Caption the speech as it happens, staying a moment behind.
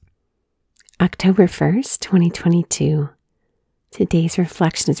October 1st, 2022. Today's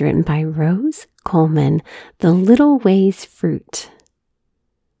reflection is written by Rose Coleman, The Little Ways Fruit.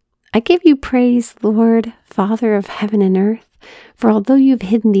 I give you praise, Lord, Father of heaven and earth, for although you have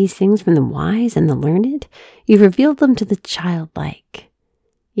hidden these things from the wise and the learned, you've revealed them to the childlike.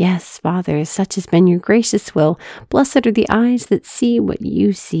 Yes, Father, such has been your gracious will. Blessed are the eyes that see what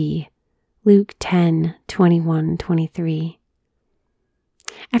you see. Luke 10:21-23.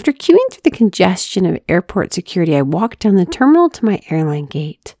 After queuing through the congestion of airport security, I walked down the terminal to my airline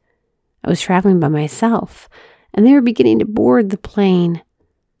gate. I was traveling by myself, and they were beginning to board the plane.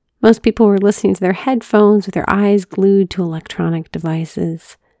 Most people were listening to their headphones with their eyes glued to electronic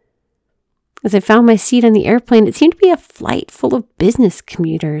devices. As I found my seat on the airplane, it seemed to be a flight full of business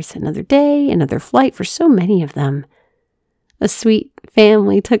commuters. Another day, another flight for so many of them. A sweet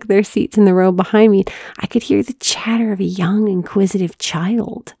family took their seats in the row behind me. I could hear the chatter of a young, inquisitive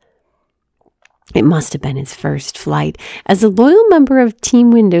child. It must have been his first flight. As a loyal member of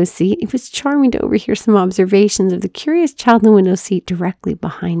Team Window Seat, it was charming to overhear some observations of the curious child in the window seat directly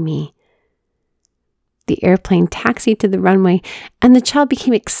behind me. The airplane taxied to the runway, and the child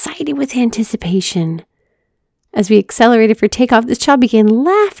became excited with anticipation. As we accelerated for takeoff, the child began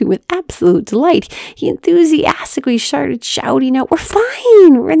laughing with absolute delight. He enthusiastically started shouting out, "We're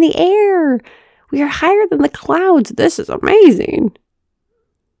flying! We're in the air! We are higher than the clouds! This is amazing!"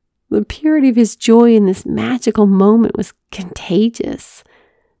 The purity of his joy in this magical moment was contagious.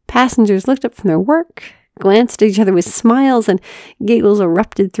 Passengers looked up from their work, glanced at each other with smiles, and giggles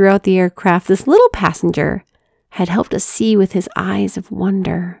erupted throughout the aircraft. This little passenger had helped us see with his eyes of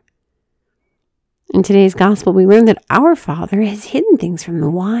wonder. In today's gospel, we learn that our Father has hidden things from the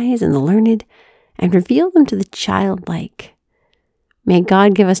wise and the learned and revealed them to the childlike. May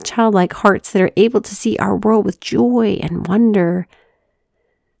God give us childlike hearts that are able to see our world with joy and wonder.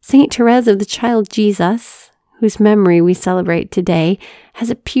 Saint Therese of the Child Jesus, whose memory we celebrate today, has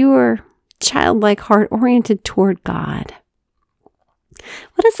a pure, childlike heart oriented toward God.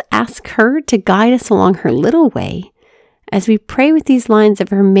 Let us ask her to guide us along her little way as we pray with these lines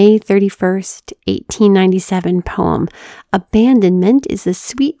of her May 31st, 1897 poem, "Abandonment is the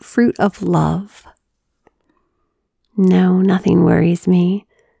sweet fruit of love." No, nothing worries me.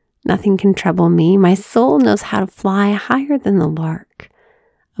 Nothing can trouble me. My soul knows how to fly higher than the lark.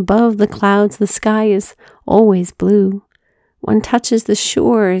 Above the clouds, the sky is always blue. One touches the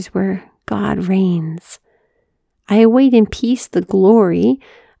shores where God reigns. I await in peace the glory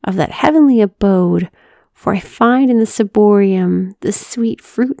of that heavenly abode, for I find in the ciborium the sweet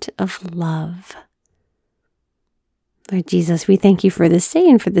fruit of love. Lord Jesus, we thank you for this day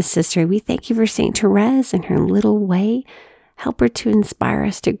and for this sister. We thank you for Saint Therese and her little way. Help her to inspire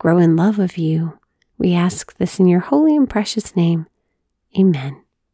us to grow in love of you. We ask this in your holy and precious name. Amen.